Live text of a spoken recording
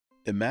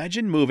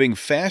Imagine moving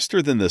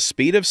faster than the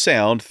speed of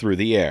sound through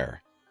the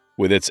air.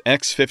 With its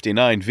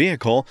X-59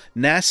 vehicle,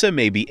 NASA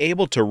may be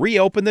able to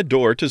reopen the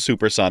door to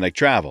supersonic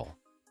travel,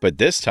 but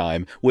this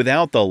time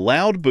without the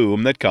loud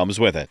boom that comes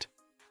with it.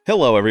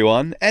 Hello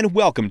everyone, and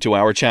welcome to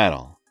our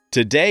channel.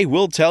 Today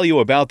we'll tell you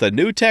about the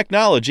new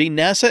technology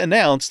NASA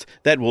announced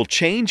that will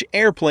change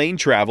airplane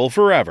travel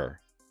forever.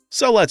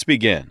 So let's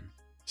begin.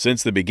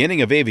 Since the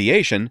beginning of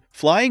aviation,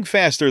 flying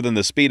faster than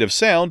the speed of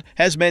sound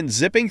has meant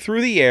zipping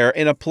through the air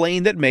in a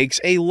plane that makes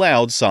a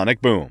loud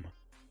sonic boom.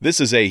 This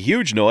is a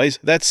huge noise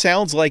that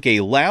sounds like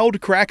a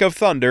loud crack of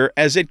thunder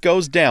as it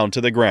goes down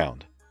to the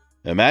ground.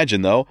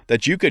 Imagine, though,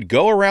 that you could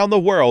go around the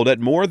world at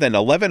more than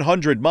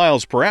 1,100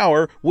 miles per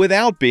hour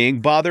without being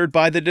bothered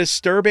by the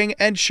disturbing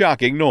and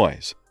shocking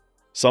noise.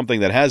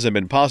 Something that hasn't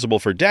been possible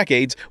for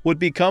decades would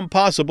become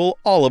possible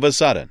all of a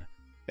sudden.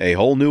 A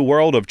whole new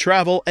world of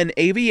travel and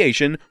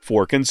aviation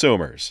for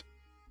consumers.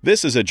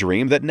 This is a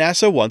dream that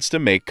NASA wants to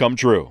make come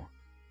true.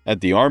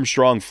 At the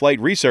Armstrong Flight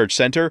Research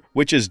Center,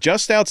 which is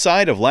just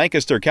outside of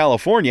Lancaster,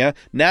 California,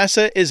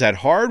 NASA is at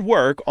hard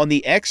work on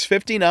the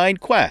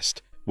X-59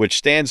 Quest, which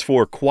stands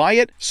for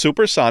Quiet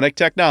Supersonic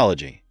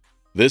Technology.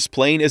 This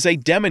plane is a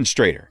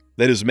demonstrator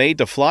that is made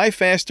to fly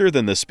faster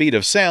than the speed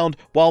of sound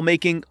while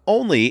making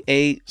only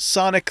a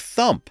sonic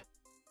thump.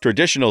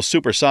 Traditional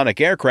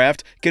supersonic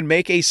aircraft can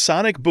make a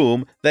sonic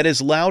boom that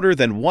is louder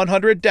than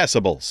 100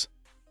 decibels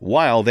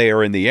while they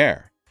are in the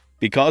air.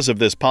 Because of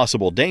this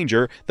possible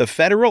danger, the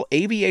Federal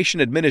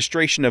Aviation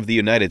Administration of the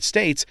United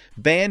States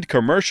banned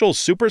commercial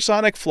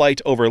supersonic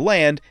flight over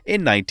land in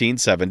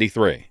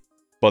 1973.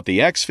 But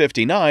the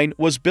X-59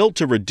 was built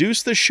to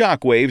reduce the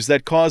shock waves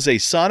that cause a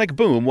sonic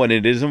boom when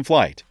it is in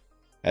flight.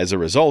 As a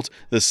result,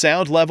 the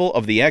sound level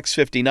of the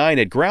X-59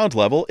 at ground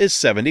level is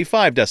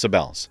 75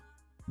 decibels.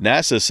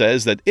 NASA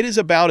says that it is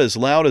about as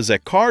loud as a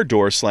car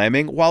door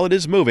slamming while it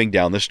is moving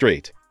down the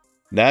street.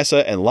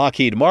 NASA and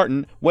Lockheed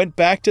Martin went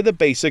back to the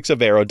basics of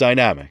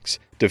aerodynamics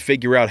to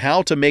figure out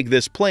how to make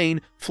this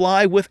plane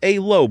fly with a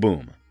low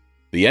boom.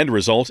 The end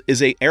result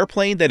is an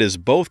airplane that is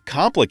both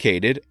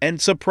complicated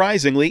and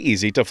surprisingly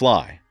easy to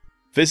fly.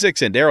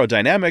 Physics and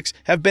aerodynamics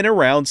have been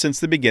around since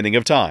the beginning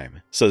of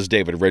time, says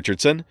David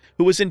Richardson,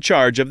 who is in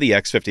charge of the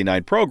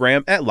X-59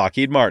 program at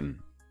Lockheed Martin.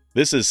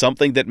 This is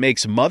something that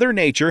makes Mother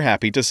Nature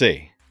happy to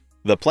see.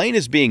 The plane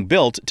is being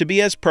built to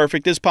be as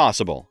perfect as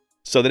possible,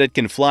 so that it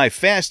can fly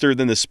faster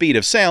than the speed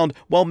of sound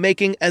while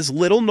making as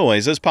little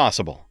noise as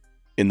possible.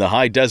 In the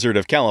high desert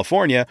of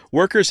California,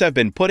 workers have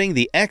been putting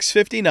the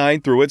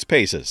X-59 through its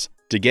paces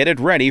to get it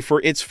ready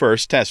for its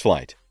first test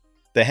flight.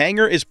 The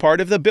hangar is part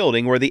of the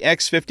building where the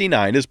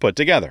X-59 is put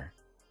together.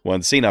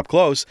 When seen up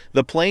close,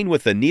 the plane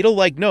with the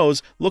needle-like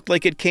nose looked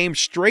like it came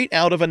straight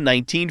out of a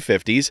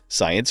 1950s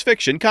science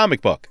fiction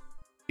comic book.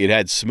 It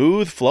had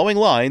smooth, flowing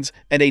lines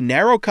and a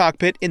narrow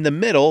cockpit in the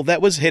middle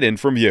that was hidden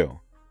from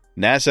view.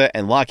 NASA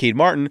and Lockheed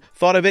Martin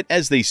thought of it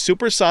as the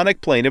supersonic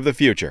plane of the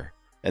future,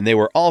 and they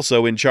were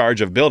also in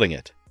charge of building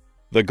it.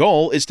 The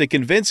goal is to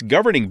convince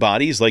governing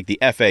bodies like the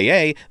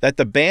FAA that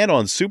the ban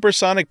on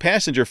supersonic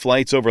passenger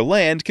flights over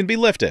land can be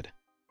lifted.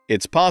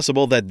 It's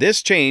possible that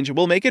this change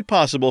will make it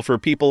possible for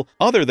people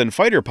other than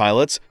fighter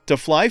pilots to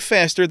fly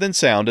faster than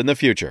sound in the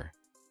future.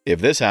 If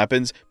this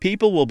happens,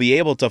 people will be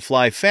able to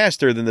fly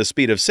faster than the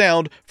speed of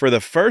sound for the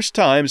first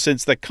time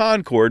since the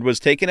Concorde was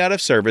taken out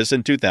of service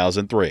in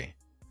 2003.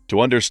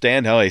 To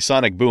understand how a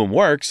sonic boom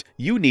works,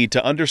 you need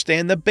to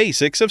understand the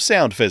basics of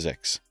sound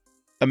physics.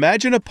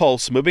 Imagine a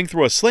pulse moving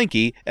through a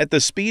slinky at the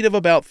speed of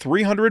about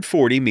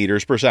 340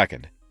 meters per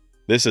second.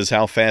 This is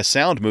how fast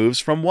sound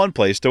moves from one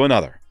place to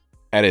another.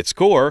 At its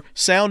core,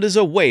 sound is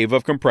a wave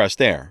of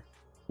compressed air.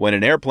 When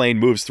an airplane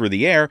moves through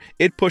the air,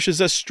 it pushes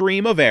a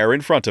stream of air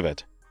in front of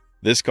it.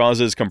 This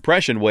causes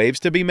compression waves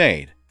to be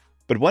made.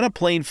 But when a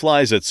plane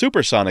flies at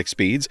supersonic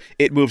speeds,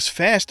 it moves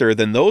faster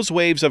than those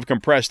waves of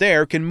compressed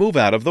air can move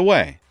out of the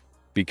way.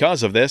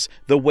 Because of this,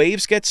 the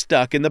waves get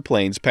stuck in the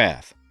plane's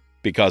path.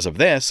 Because of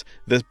this,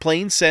 the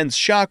plane sends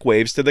shock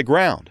waves to the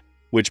ground,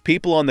 which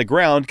people on the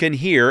ground can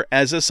hear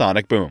as a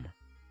sonic boom.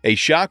 A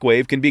shock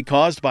wave can be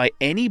caused by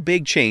any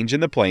big change in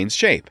the plane's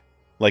shape,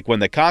 like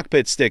when the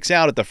cockpit sticks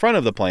out at the front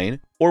of the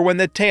plane or when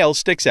the tail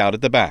sticks out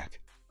at the back.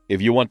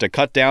 If you want to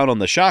cut down on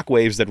the shock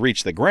waves that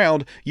reach the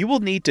ground, you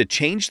will need to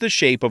change the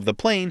shape of the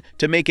plane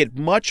to make it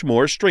much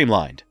more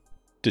streamlined.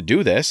 To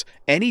do this,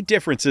 any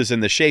differences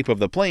in the shape of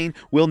the plane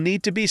will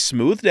need to be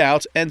smoothed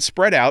out and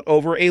spread out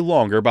over a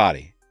longer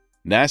body.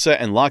 NASA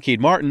and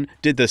Lockheed Martin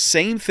did the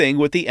same thing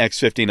with the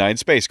X-59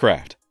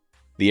 spacecraft.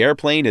 The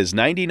airplane is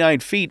 99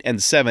 feet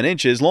and 7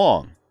 inches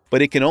long,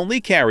 but it can only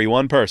carry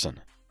one person.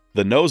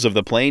 The nose of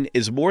the plane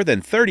is more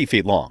than 30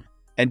 feet long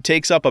and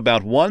takes up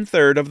about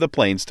 1/3 of the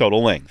plane's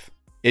total length.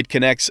 It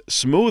connects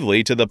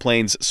smoothly to the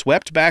plane's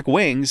swept-back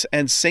wings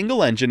and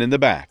single engine in the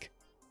back.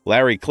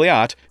 Larry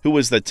Cleott, who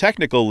was the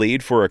technical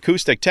lead for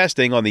acoustic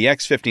testing on the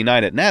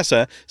X-59 at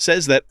NASA,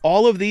 says that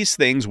all of these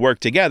things work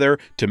together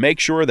to make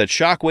sure that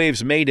shock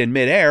waves made in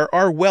midair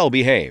are well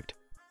behaved.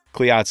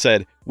 Cleott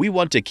said, "We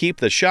want to keep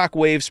the shock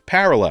waves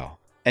parallel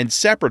and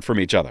separate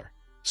from each other.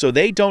 so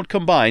they don't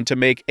combine to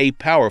make a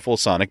powerful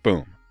sonic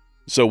boom.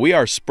 So we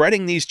are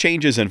spreading these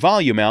changes in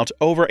volume out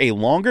over a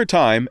longer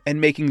time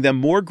and making them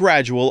more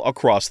gradual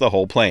across the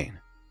whole plane.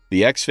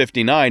 The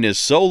X-59 is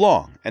so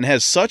long and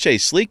has such a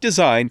sleek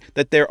design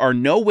that there are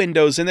no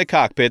windows in the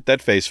cockpit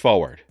that face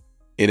forward.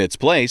 In its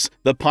place,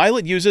 the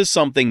pilot uses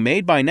something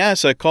made by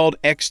NASA called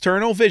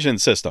External Vision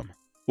System,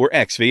 or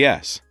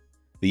XVS.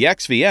 The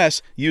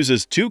XVS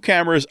uses two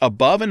cameras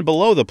above and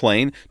below the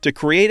plane to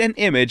create an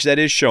image that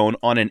is shown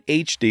on an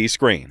HD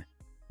screen.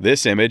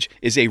 This image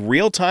is a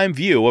real-time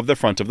view of the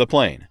front of the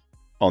plane.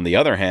 On the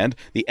other hand,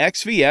 the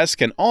XVS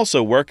can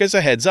also work as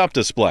a heads-up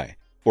display,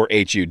 or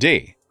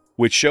HUD,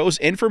 which shows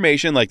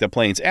information like the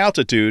plane's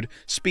altitude,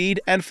 speed,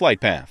 and flight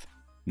path.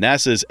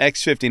 NASA's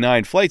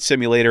X-59 flight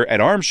simulator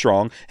at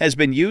Armstrong has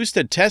been used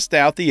to test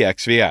out the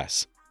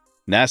XVS.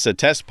 NASA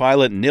test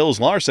pilot Nils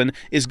Larsen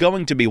is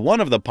going to be one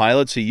of the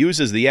pilots who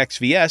uses the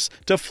XVS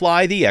to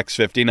fly the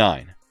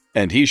X-59,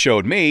 and he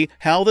showed me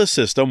how the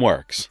system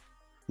works.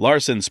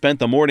 Larsen spent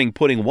the morning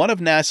putting one of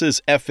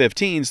NASA's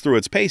F-15s through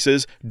its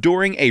paces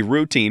during a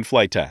routine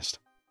flight test.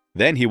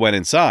 Then he went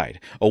inside,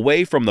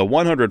 away from the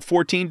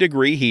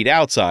 114-degree heat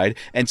outside,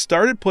 and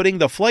started putting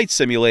the flight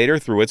simulator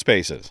through its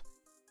paces.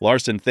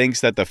 Larsen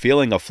thinks that the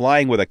feeling of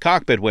flying with a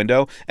cockpit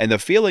window and the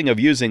feeling of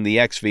using the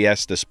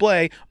XVS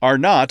display are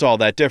not all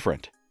that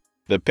different.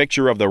 The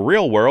picture of the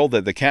real world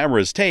that the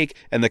cameras take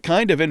and the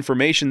kind of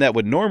information that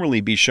would normally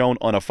be shown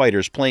on a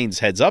fighter's plane's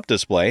heads-up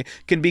display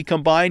can be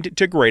combined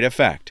to great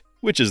effect,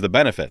 which is the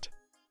benefit.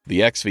 The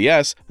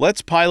XVS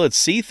lets pilots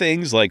see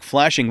things like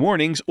flashing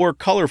warnings or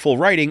colorful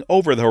writing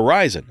over the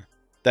horizon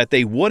that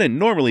they wouldn't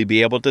normally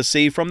be able to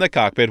see from the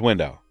cockpit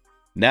window.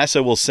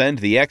 NASA will send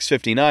the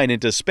X-59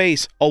 into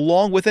space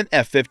along with an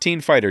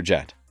F-15 fighter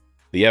jet.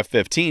 The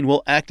F-15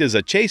 will act as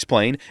a chase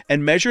plane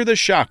and measure the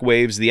shock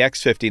waves the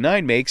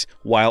X-59 makes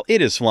while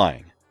it is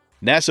flying.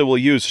 NASA will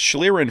use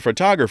Schlieren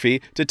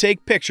photography to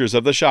take pictures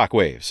of the shock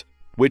waves,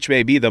 which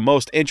may be the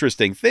most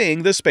interesting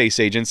thing the space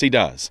agency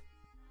does.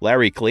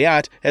 Larry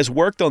Kliat has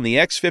worked on the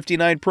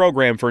X-59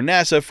 program for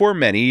NASA for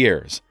many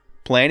years,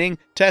 planning,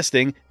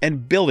 testing,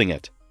 and building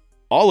it.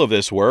 All of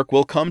this work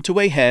will come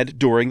to a head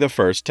during the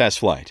first test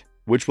flight,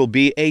 which will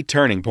be a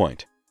turning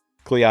point.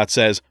 Kliat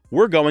says,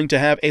 "We're going to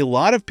have a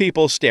lot of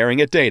people staring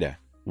at data,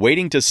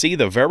 waiting to see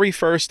the very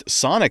first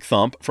sonic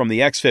thump from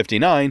the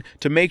X-59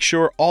 to make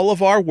sure all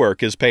of our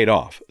work is paid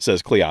off,"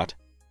 says Kliat.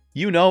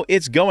 "You know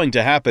it's going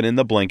to happen in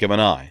the blink of an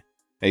eye.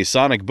 A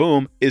sonic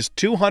boom is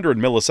 200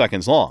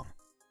 milliseconds long.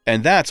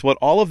 And that's what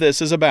all of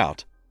this is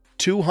about,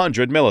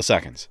 200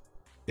 milliseconds.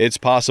 It's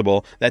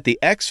possible that the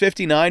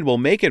X-59 will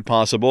make it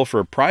possible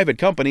for private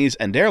companies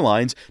and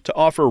airlines to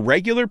offer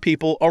regular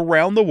people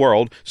around the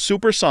world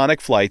supersonic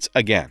flights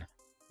again."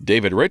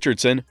 David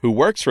Richardson, who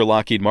works for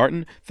Lockheed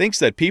Martin, thinks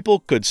that people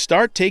could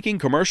start taking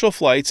commercial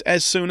flights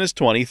as soon as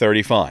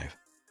 2035.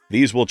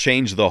 These will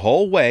change the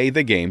whole way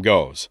the game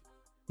goes.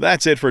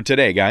 That's it for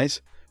today,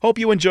 guys. Hope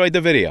you enjoyed the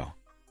video.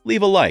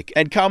 Leave a like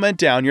and comment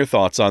down your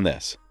thoughts on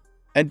this.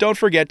 And don't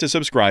forget to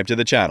subscribe to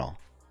the channel.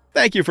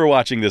 Thank you for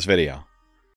watching this video.